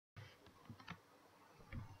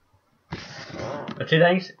Okay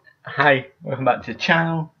guys, hi, welcome back to the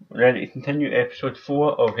channel. Ready to continue episode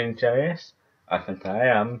 4 of NCIS? I think I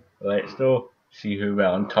am. Let's go see who we're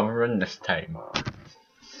uncovering this time.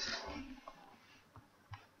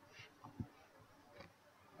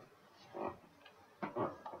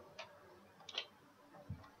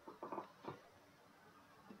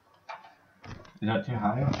 Is that too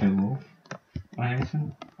high or too low? Or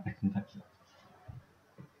anything? I can touch it.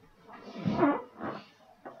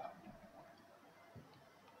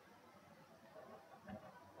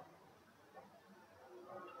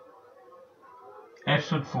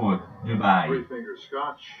 Episode 4, Dubai. 3 finger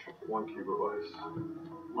scotch, 1 cube of ice.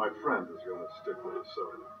 My friend is going to stick with the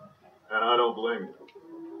soda. And I don't blame you.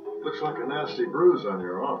 Looks like a nasty bruise on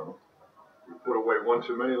your arm. You put away one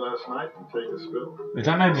too many last night and take a spill. Is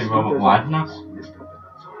that maybe Robert Wagner?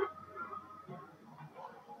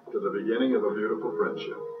 To the beginning of a beautiful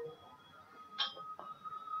friendship.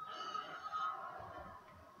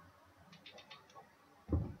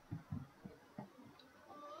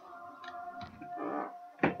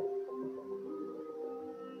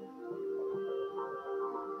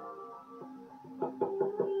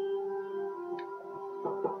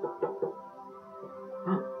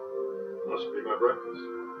 Must be my breakfast.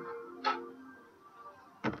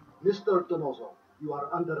 Mr. Donoso, you are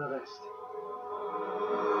under arrest.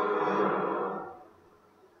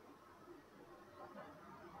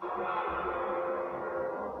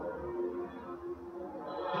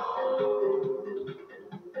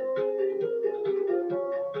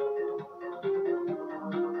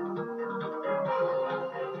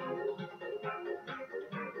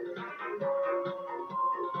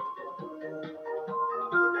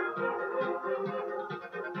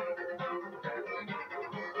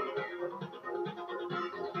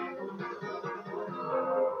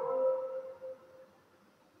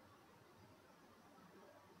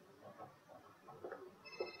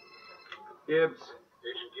 Gibbs.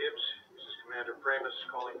 Agent Gibbs, this is Commander Pramus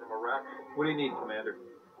calling from Iraq. What do you need, Commander?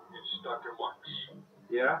 It's Dr. Marks.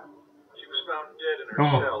 Yeah? She was found dead in her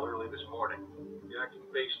cell early this morning. The acting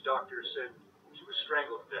base doctor said she was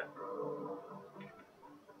strangled to death.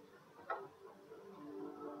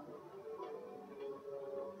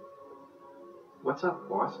 What's up,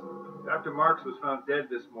 boss? Dr. Marks was found dead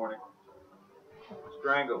this morning.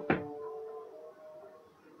 Strangled.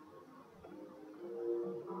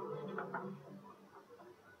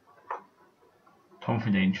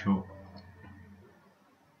 Confidential.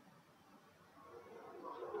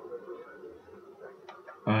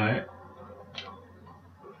 Alright.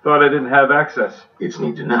 Thought I didn't have access. It's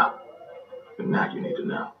need to know. And now you need to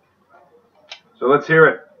know. So let's hear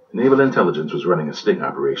it. Naval Intelligence was running a sting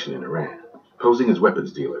operation in Iran, posing as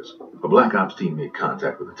weapons dealers. A Black Ops team made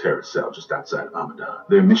contact with a terrorist cell just outside Hamadan.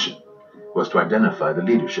 Their mission was to identify the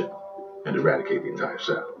leadership and eradicate the entire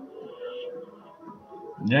cell.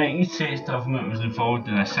 The United States government was involved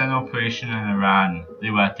in a sting operation in Iran.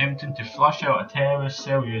 They were attempting to flush out a terrorist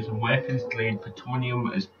cell using weapons-grade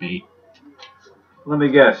plutonium as bait. Let me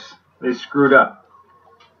guess. They screwed up.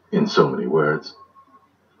 In so many words,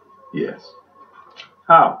 yes.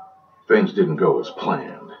 How? Things didn't go as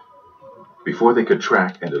planned. Before they could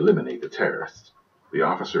track and eliminate the terrorists, the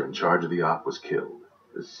officer in charge of the op was killed.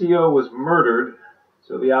 The CO was murdered,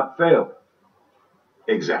 so the op failed.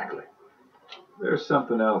 Exactly. There's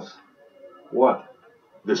something else. What?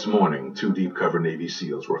 This morning, 2 deep-cover Navy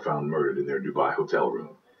SEALs were found murdered in their Dubai hotel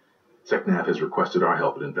room. SecNav has requested our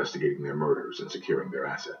help in investigating their murders and securing their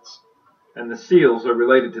assets. And the SEALs are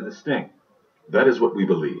related to the sting. That is what we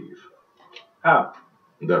believe. How?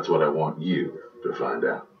 That's what I want you to find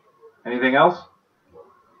out. Anything else?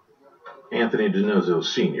 Anthony Donoso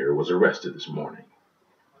Sr. was arrested this morning.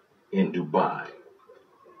 In Dubai.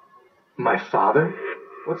 My father?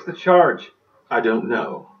 What's the charge? I don't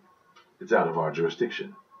know. It's out of our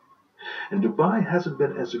jurisdiction. And Dubai hasn't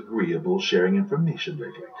been as agreeable sharing information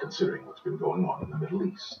lately, considering what's been going on in the Middle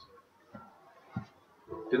East.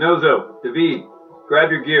 Donoso, David,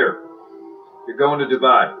 grab your gear. You're going to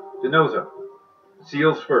Dubai. Donoso,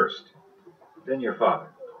 SEALs first. Then your father.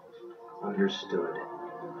 Understood.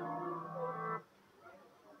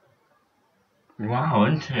 Wow,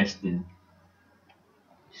 interesting.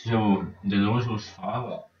 So, Donoso's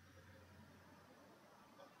father.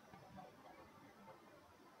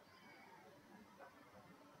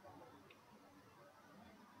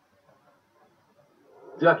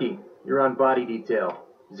 Ducky, you're on body detail.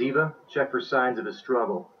 Ziva, check for signs of a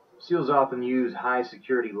struggle. SEALs often use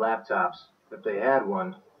high-security laptops. If they had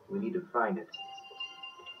one, we need to find it.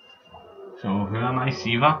 So, who am I,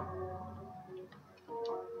 Siva?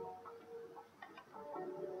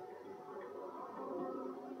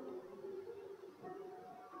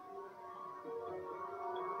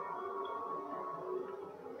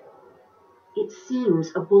 It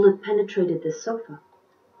seems a bullet penetrated this sofa.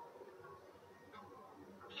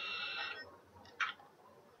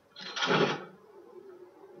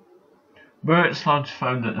 Bert slugs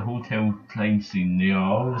found at the hotel crime scene. They are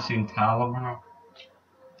all the same caliber.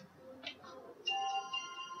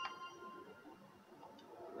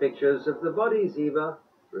 Pictures of the bodies, Eva.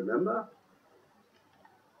 Remember?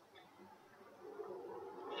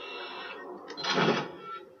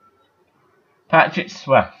 Patrick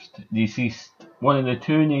Swift, deceased, one of the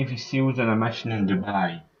 2 Navy SEALs on a mission in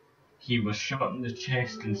Dubai. He was shot in the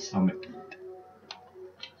chest and stomach.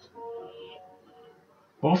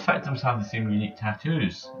 Both victims have the same unique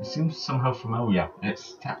tattoos. It seems somehow familiar.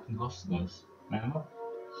 It's Captain Gosler's, remember?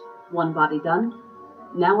 One body done.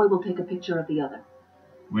 Now I will take a picture of the other.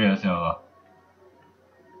 Where's the other?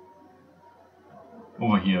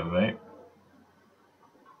 Over here, right?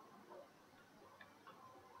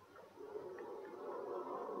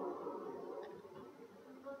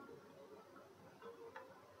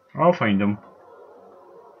 I'll find him.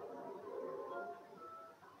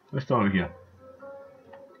 Let's start here.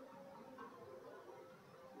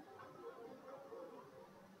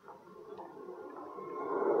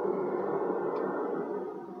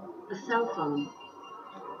 A cell phone.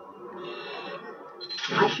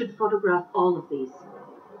 I should photograph all of these.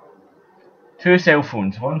 2 cell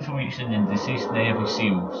phones, one for each of the deceased Navy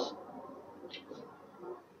SEALs.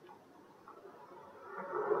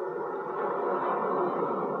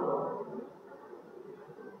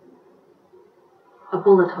 A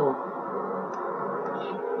bullet hole.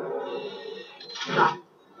 Got it.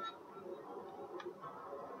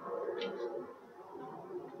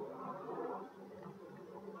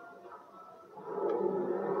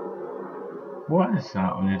 What is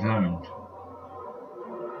that on the ground?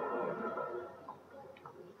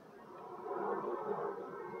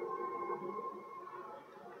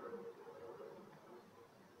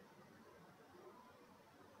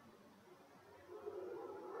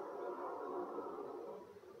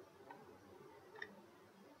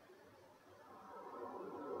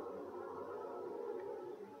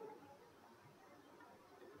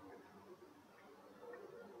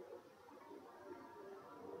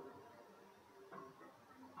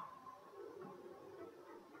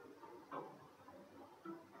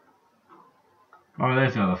 Oh,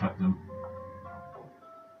 there's the other victim.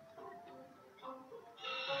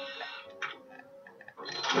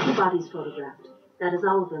 Two bodies photographed. That is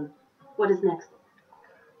all of them. What is next?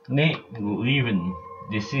 Nate Levin,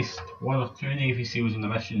 deceased, one of 2 Navy SEALs on the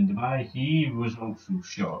mission in Dubai. He was also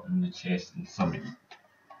shot in the chest and stomach.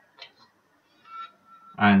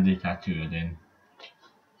 And the tattoo then.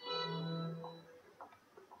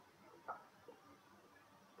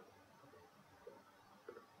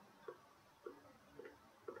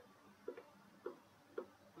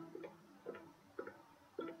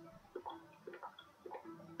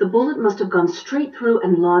 The bullet must have gone straight through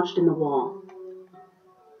and lodged in the wall.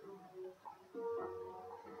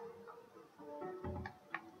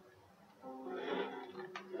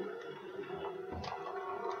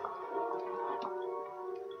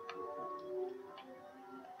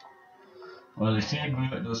 Well, the same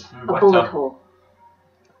bullet goes through A bullet hole.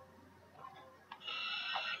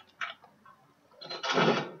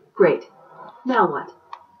 Great. Now what?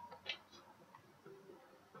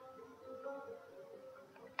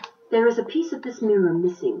 There is a piece of this mirror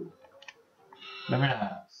missing. Remember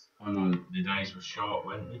that? Oh no, the guys were shot,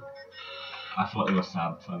 weren't they? I thought they were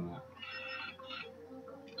stabbed for a minute.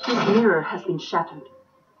 This mirror has been shattered.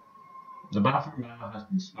 The bathroom mirror has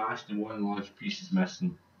been smashed and one large piece is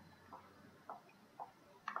missing.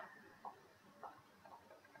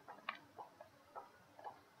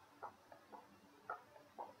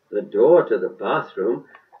 The door to the bathroom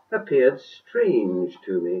appeared strange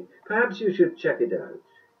to me. Perhaps you should check it out.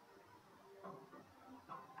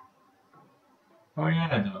 Oh yeah,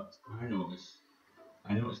 I noticed.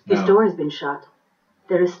 I noticed His now. door has been shut.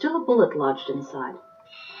 There is still a bullet lodged inside.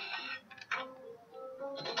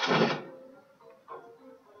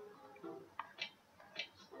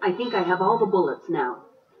 I think I have all the bullets now.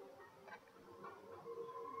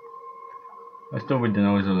 Let's go with the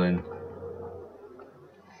nozzle then.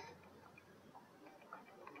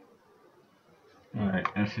 Alright,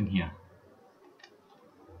 everything here.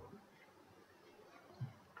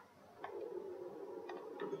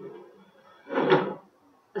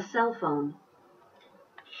 A cell phone.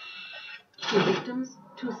 2 victims,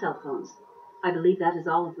 2 cell phones. I believe that is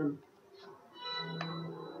all of them.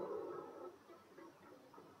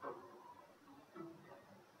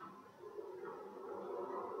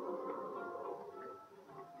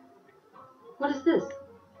 What is this?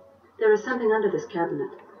 There is something under this cabinet.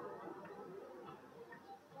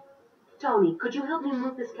 Tony, could you help me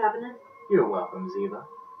move this cabinet? You're welcome, Ziva.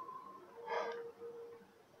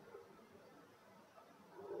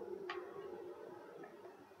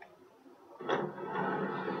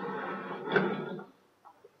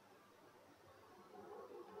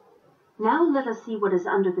 Now let us see what is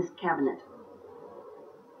under this cabinet.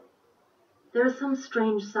 There is some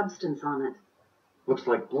strange substance on it. Looks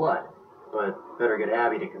like blood, but better get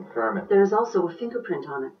Abby to confirm it. There is also a fingerprint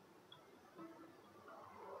on it.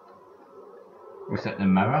 Was that the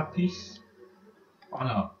mirror piece? Oh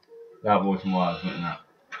no, that wasn't what I was looking at.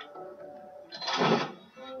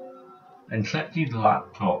 Encrypted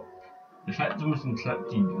laptop. The victim's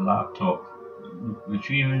encrypted laptop.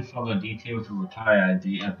 Retrieving further details will require a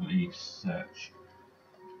database search.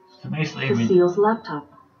 So basically, The SEAL's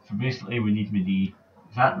laptop. we need the.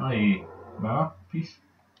 Is that the mirror piece?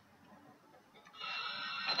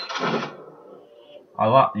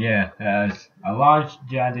 Yeah, it is. A large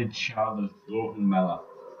jagged shard of broken mirror.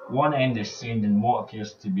 One end is stained in what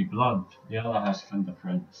appears to be blood, the other has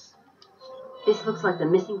fingerprints. This looks like the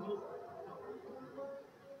missing piece.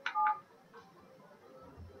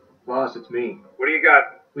 Boss, it's me. What do you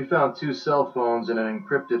got? We found 2 cell phones and an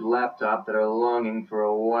encrypted laptop that are longing for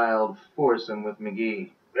a wild foursome with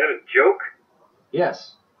McGee. That a joke?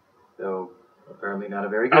 Yes, though apparently not a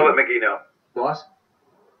very good I'll let one. McGee know. Boss?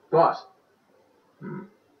 Boss?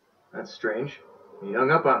 That's strange. He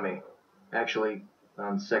hung up on me. Actually,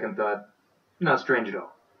 on second thought, not strange at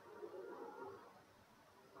all.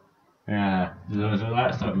 Yeah, so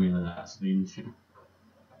that's not really that strange.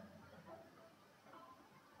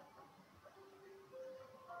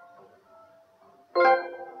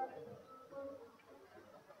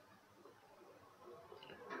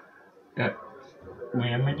 Yeah,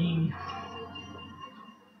 remedy.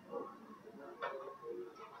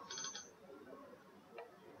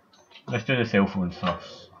 Let's do the cell phone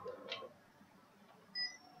first.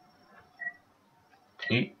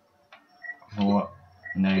 8, 4,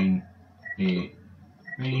 9, 8,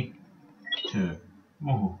 3, 2.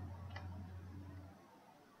 Whoa.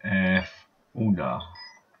 Order.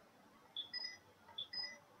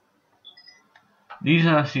 These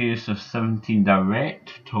are a series of 17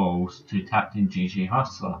 direct calls to Captain J.J.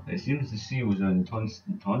 Hustler. It seems the SEALs are in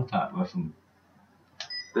constant contact with him.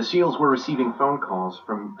 The SEALs were receiving phone calls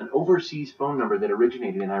from an overseas phone number that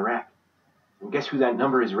originated in Iraq. And guess who that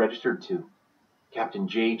number is registered to? Captain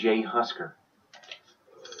J.J. Husker.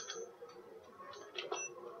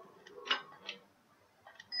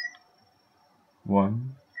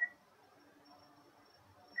 One.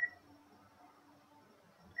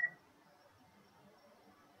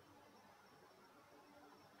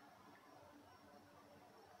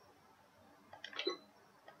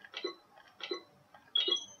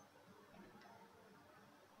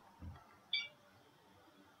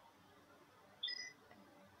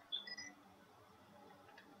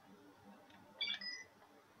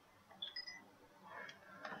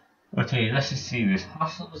 Okay, let's just see this.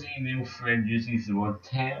 Hustler's email thread uses the word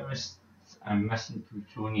terrorists and missing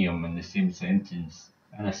plutonium in the same sentence.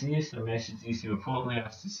 In a series of messages, he reportedly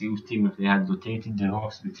asked the SEALs team if they had located the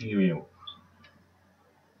lost material.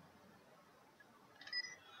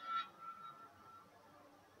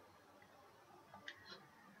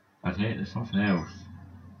 Okay, there's something else.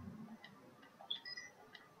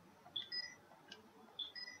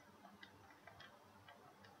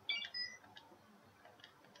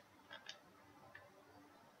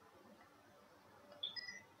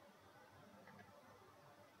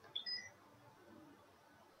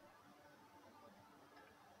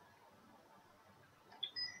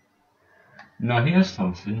 Now here's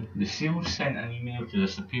something. The SEALs sent an email to the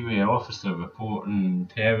superior officer reporting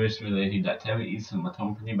terrorist-related activities from a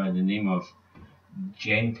company by the name of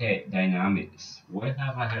Gentech Dynamics. Where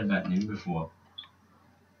have I heard that name before?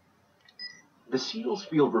 The SEALs'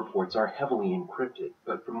 field reports are heavily encrypted,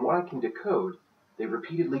 but from what I can decode, they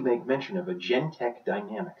repeatedly make mention of a Gentech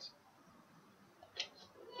Dynamics.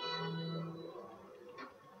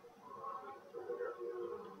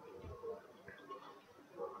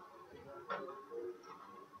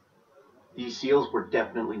 These SEALs were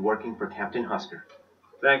definitely working for Captain Husker.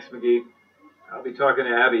 Thanks, McGee. I'll be talking to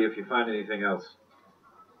Abby if you find anything else.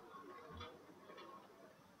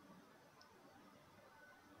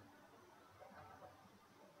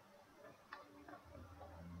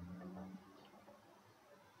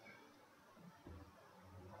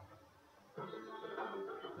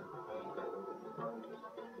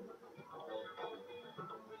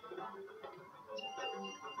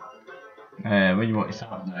 Where do you want to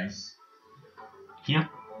start, guys? Here?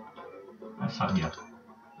 Let's start here.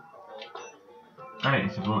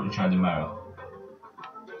 Right, so go and try the mirror.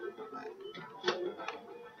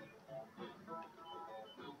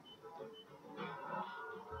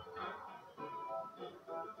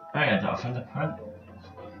 Oh yeah, that's a fingerprint.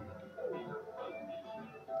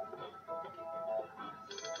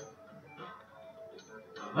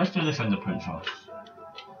 Let's do the fingerprint first.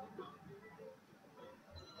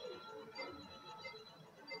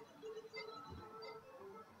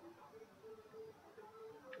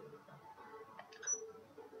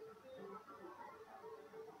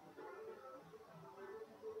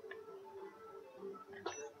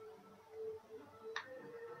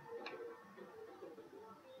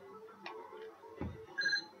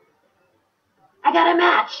 I got a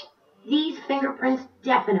match! These fingerprints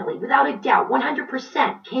definitely, without a doubt,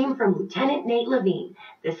 100% came from Lieutenant Nate Levine,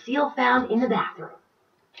 the seal found in the bathroom.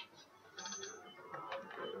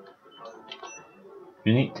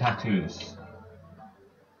 Unique tattoos.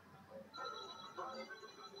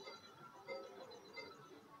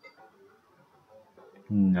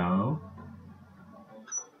 No.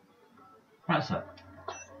 That's it.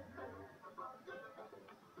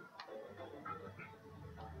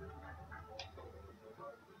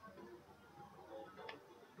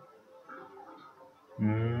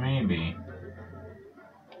 Maybe.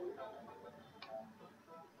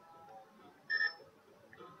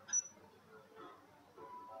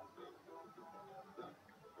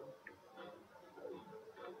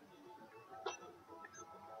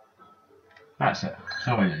 That's it.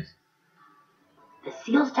 So it is. The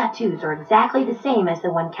SEAL's tattoos are exactly the same as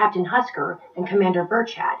the one Captain Husker and Commander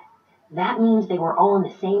Birch had. That means they were all in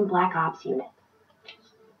the same Black Ops unit.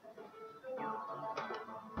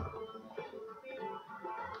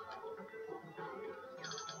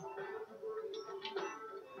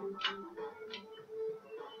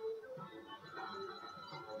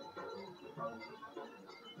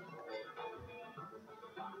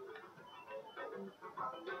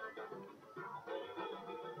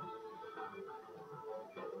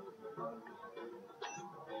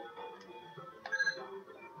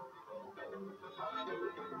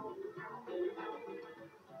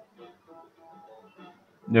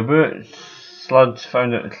 The bullet slugs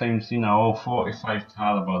found at the crime scene are all 45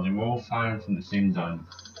 caliber. They were all fired from the same gun.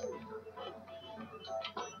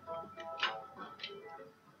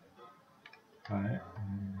 Right.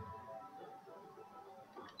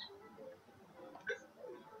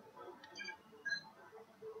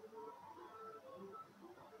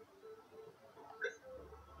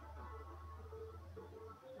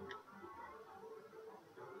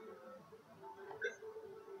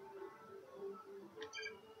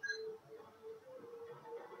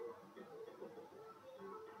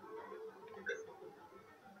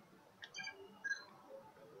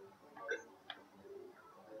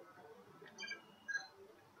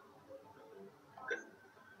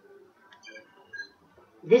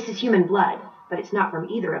 This is human blood, but it's not from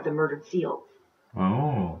either of the murdered SEALs.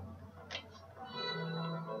 Oh.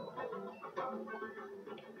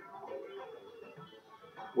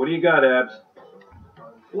 What do you got, Abs?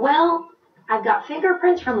 Well, I've got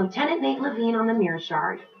fingerprints from Lieutenant Nate Levine on the mirror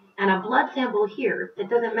shard, and a blood sample here that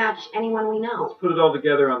doesn't match anyone we know. Let's put it all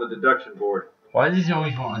together on the deduction board. Why does he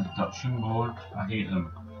always want a deduction board? I hate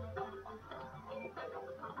them.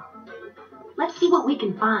 Let's see what we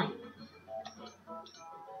can find.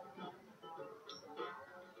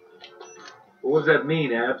 What does that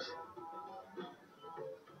mean, Abs?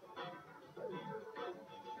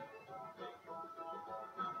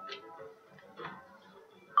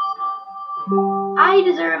 I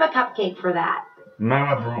deserve a cupcake for that.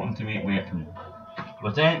 Mirror broken to make weapon.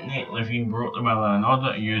 Lieutenant Nate Levine broke the mirror in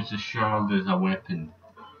order to use the shard as a weapon.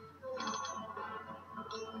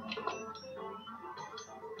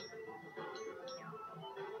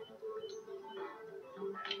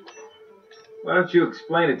 Why don't you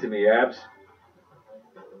explain it to me, Abs?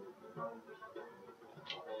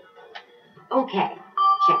 Okay,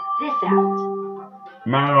 check this out.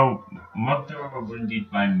 Mirror, murderer were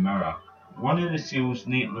wounded by mirror. One of the SEALs,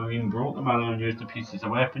 Nate Levine, broke the mirror and used the piece as a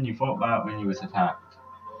weapon. He fought back when he was attacked.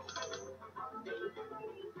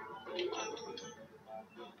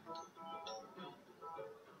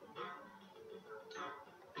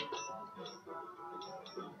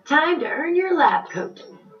 Time to earn your lab coat.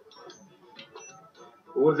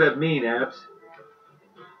 What does that mean, Abs?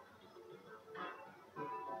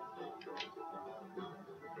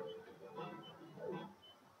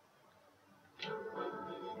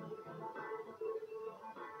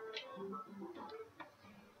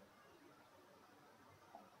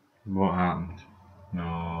 What happened?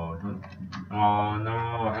 No, don't. Oh no,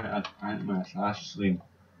 I hit my flash sleeve.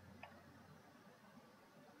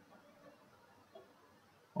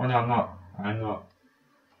 Oh no, I'm not.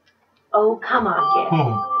 Oh, come on, kid.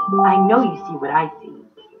 Oh. I know you see what I see.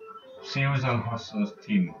 SEALs on Hustler's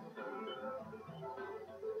team.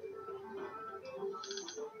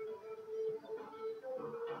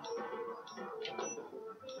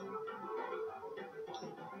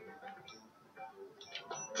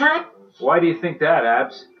 Why do you think that,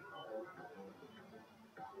 Abs?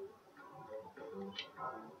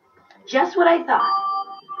 Just what I thought.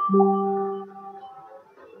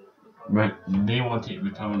 Right, they wanted to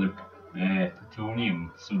recover the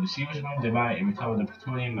plutonium, so the SEALs went Dubai to recover the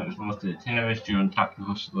plutonium that was lost to the terrorists during Tactical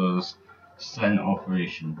Hustler's silent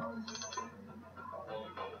operation.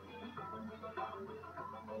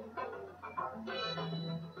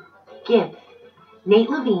 Gibbs,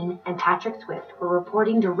 Nate Levine, and Patrick Swift were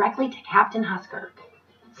reporting directly to Captain Husker.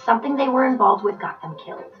 Something they were involved with got them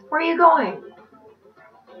killed. Where are you going?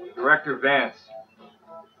 Director Vance.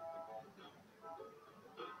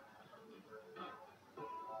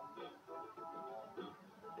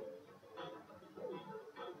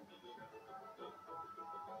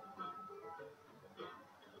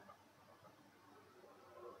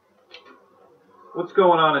 What's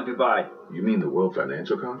going on in Dubai? You mean the World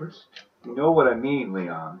Financial Congress? You know what I mean,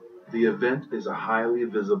 Leon. The event is a highly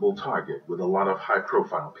visible target with a lot of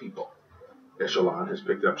high-profile people. Echelon has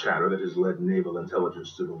picked up chatter that has led naval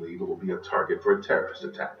intelligence to believe it will be a target for a terrorist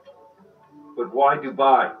attack. But why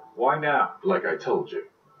Dubai? Why now? Like I told you,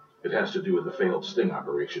 it has to do with the failed sting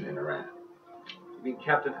operation in Iran. You mean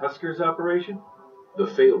Captain Husker's operation? The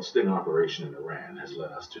failed sting operation in Iran has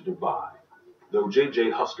led us to Dubai, though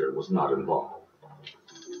J.J. Husker was not involved.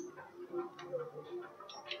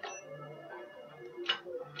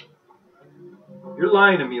 You're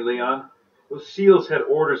lying to me, Leon. Those SEALs had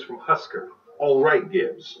orders from Husker. All right,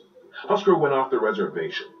 Gibbs. Husker went off the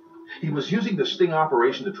reservation. He was using the sting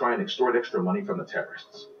operation to try and extort extra money from the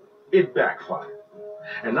terrorists. It backfired.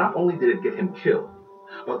 And not only did it get him killed,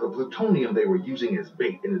 but the plutonium they were using as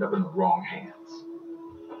bait ended up in the wrong hands.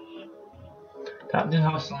 Captain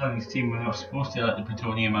Hustler and his team were not supposed to let the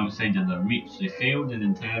plutonium outside of their reach. They failed,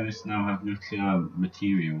 and the terrorists now have nuclear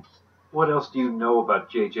material. What else do you know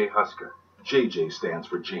about J.J. Husker? JJ stands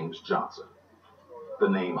for James Johnson. The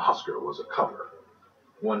name Husker was a cover,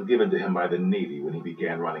 one given to him by the Navy when he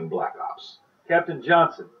began running Black Ops. Captain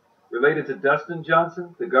Johnson, related to Dustin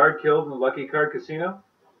Johnson, the guard killed in the Lucky Card Casino?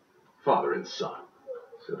 Father and son.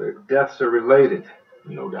 So their deaths are related.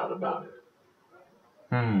 No doubt about it.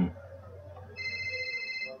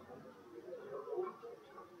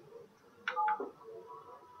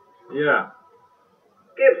 Yeah.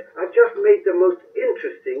 Gibbs, I've just made the most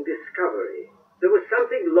interesting discovery. There was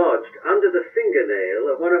something lodged under the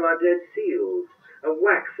fingernail of one of our dead SEALs, a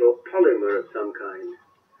wax or polymer of some kind.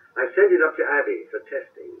 I've sent it up to Abby for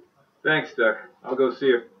testing. Thanks, Duck. I'll go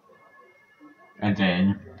see her. And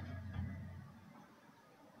then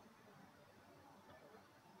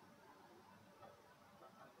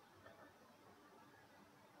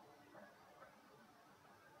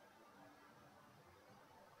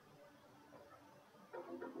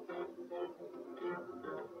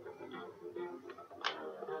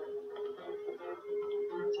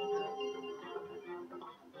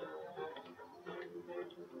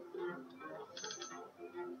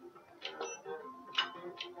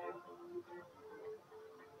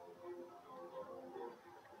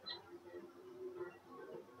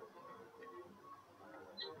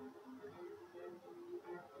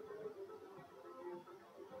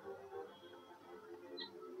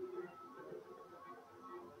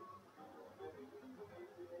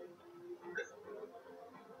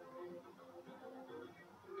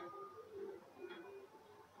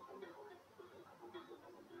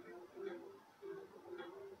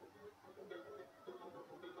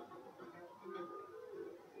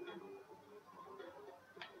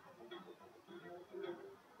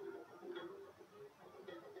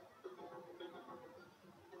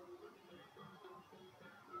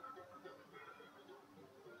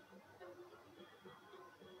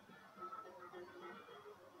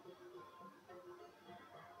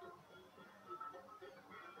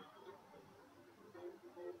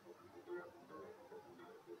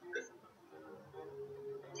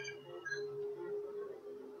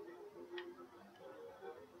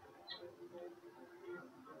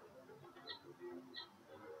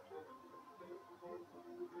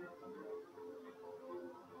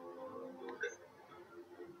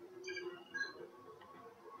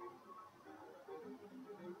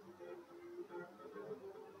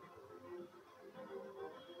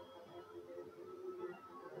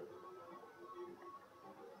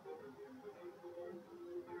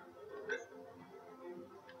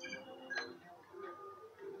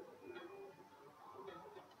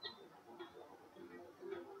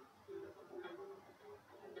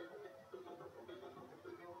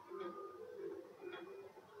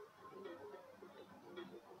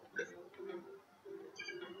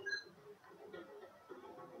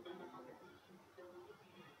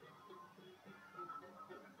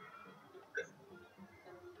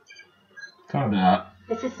Cover that.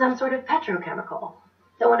 This is some sort of petrochemical,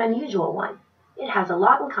 though an unusual one. It has a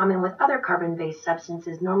lot in common with other carbon-based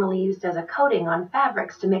substances normally used as a coating on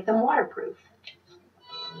fabrics to make them waterproof.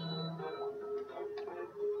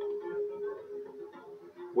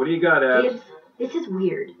 What do you got, Abs? Gibbs, this is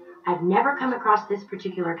weird. I've never come across this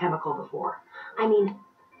particular chemical before. I mean,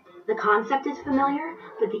 the concept is familiar,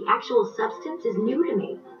 but the actual substance is new to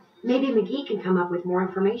me. Maybe McGee can come up with more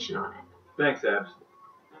information on it. Thanks, Abs.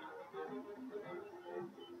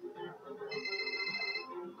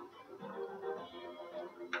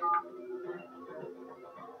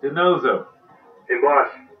 DeNozo, Hey, boss.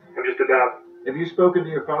 I'm just about have you spoken to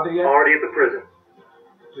your father yet? already at the prison.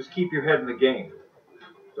 Just keep your head in the game.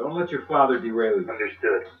 Don't let your father derail you.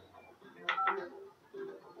 Understood.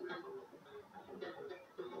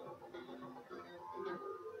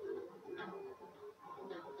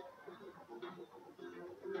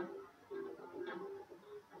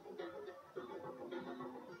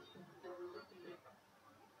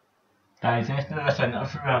 Guys, efter this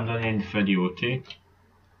interview, I'm going to end the video too.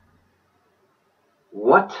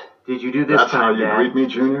 What did you do this That's how time, you Dad? greet me,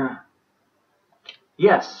 Junior?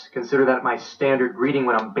 Yes, consider that my standard greeting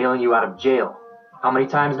when I'm bailing you out of jail. How many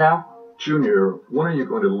times now? Junior, when are you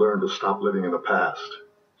going to learn to stop living in the past?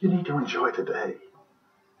 You need to enjoy today.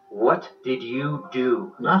 What did you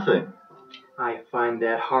do? Nothing. I find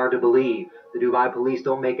that hard to believe. The Dubai police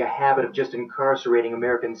don't make a habit of just incarcerating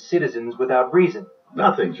American citizens without reason.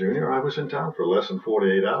 Nothing, Junior. I was in town for less than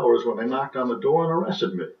 48 hours when they knocked on the door and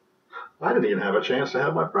arrested me. I didn't even have a chance to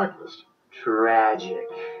have my breakfast. Tragic.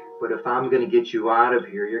 But if I'm going to get you out of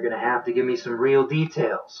here, you're going to have to give me some real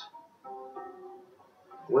details.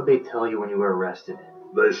 What'd they tell you when you were arrested?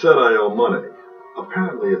 They said I owe money.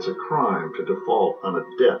 Apparently it's a crime to default on a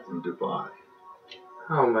debt in Dubai.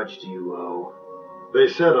 How much do you owe? They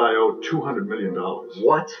said I owe $200 million.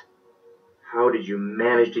 What? How did you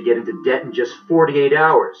manage to get into debt in just 48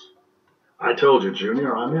 hours? I told you,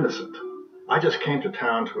 Junior, I'm innocent. I just came to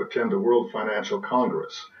town to attend the World Financial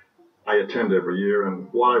Congress. I attend every year, and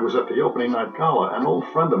while I was at the opening night gala, an old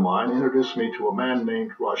friend of mine introduced me to a man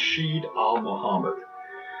named Rashid Al Mohammed.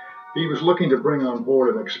 He was looking to bring on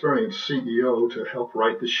board an experienced CEO to help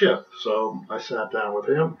right the ship, so I sat down with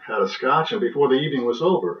him, had a scotch, and before the evening was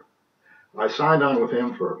over, I signed on with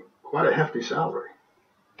him for quite a hefty salary.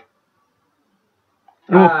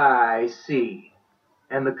 I see.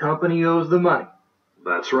 And the company owes the money.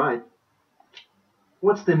 That's right.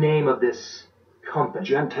 What's the name of this company?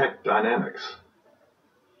 Gentech Dynamics.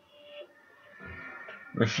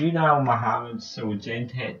 Rashid Al Mohammed sold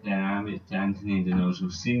Gentech Dynamics to Anthony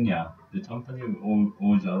DeNozo Sr. The company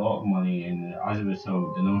owes a lot of money, and as a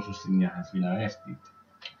result, DeNozo Sr. has been arrested.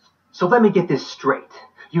 So let me get this straight.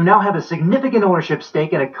 You now have a significant ownership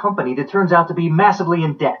stake in a company that turns out to be massively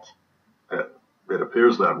in debt. It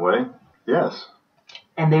appears that way. Yes.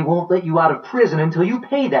 And they won't let you out of prison until you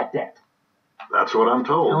pay that debt. That's what I'm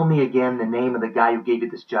told. Tell me again the name of the guy who gave you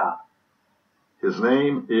this job. His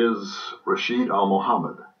name is Rashid Al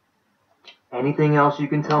Mohammed. Anything else you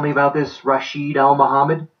can tell me about this Rashid Al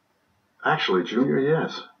Mohammed? Actually, Junior,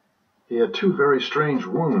 yes. He had two very strange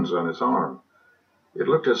wounds on his arm. It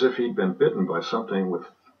looked as if he'd been bitten by something with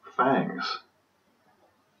fangs.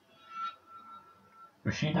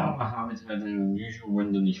 Rashid Al Mohammed had an unusual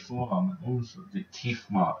wound on his forearm and also the teeth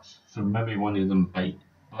marks, so maybe one of them bite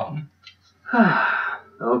button.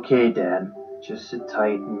 Okay, Dad. Just sit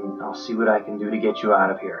tight and I'll see what I can do to get you out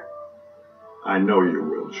of here. I know you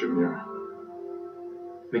will, Junior.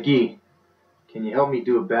 McGee, can you help me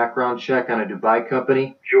do a background check on a Dubai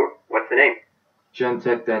company? Sure. What's the name?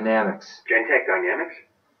 Gentech Dynamics. Gentech Dynamics?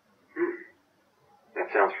 That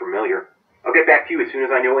sounds familiar. I'll get back to you as soon as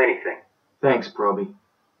I know anything. Thanks, Proby.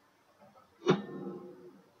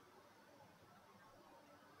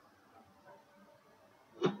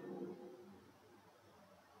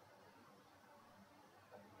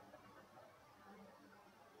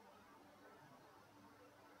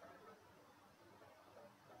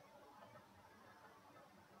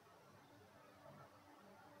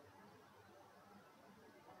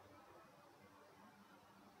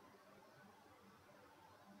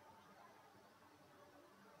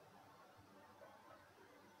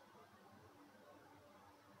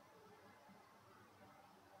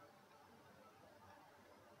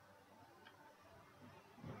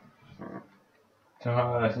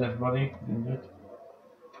 So that's everybody.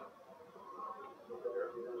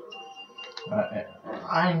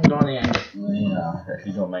 I'm gonna end it if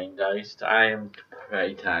you don't mind, guys. I am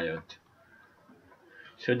pretty tired.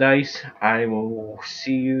 So guys, I will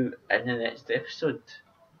see you in the next episode.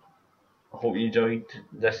 I hope you enjoyed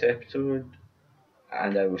this episode,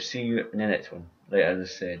 and I will see you in the next one. Like I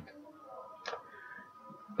just said.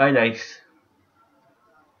 Bye, nice.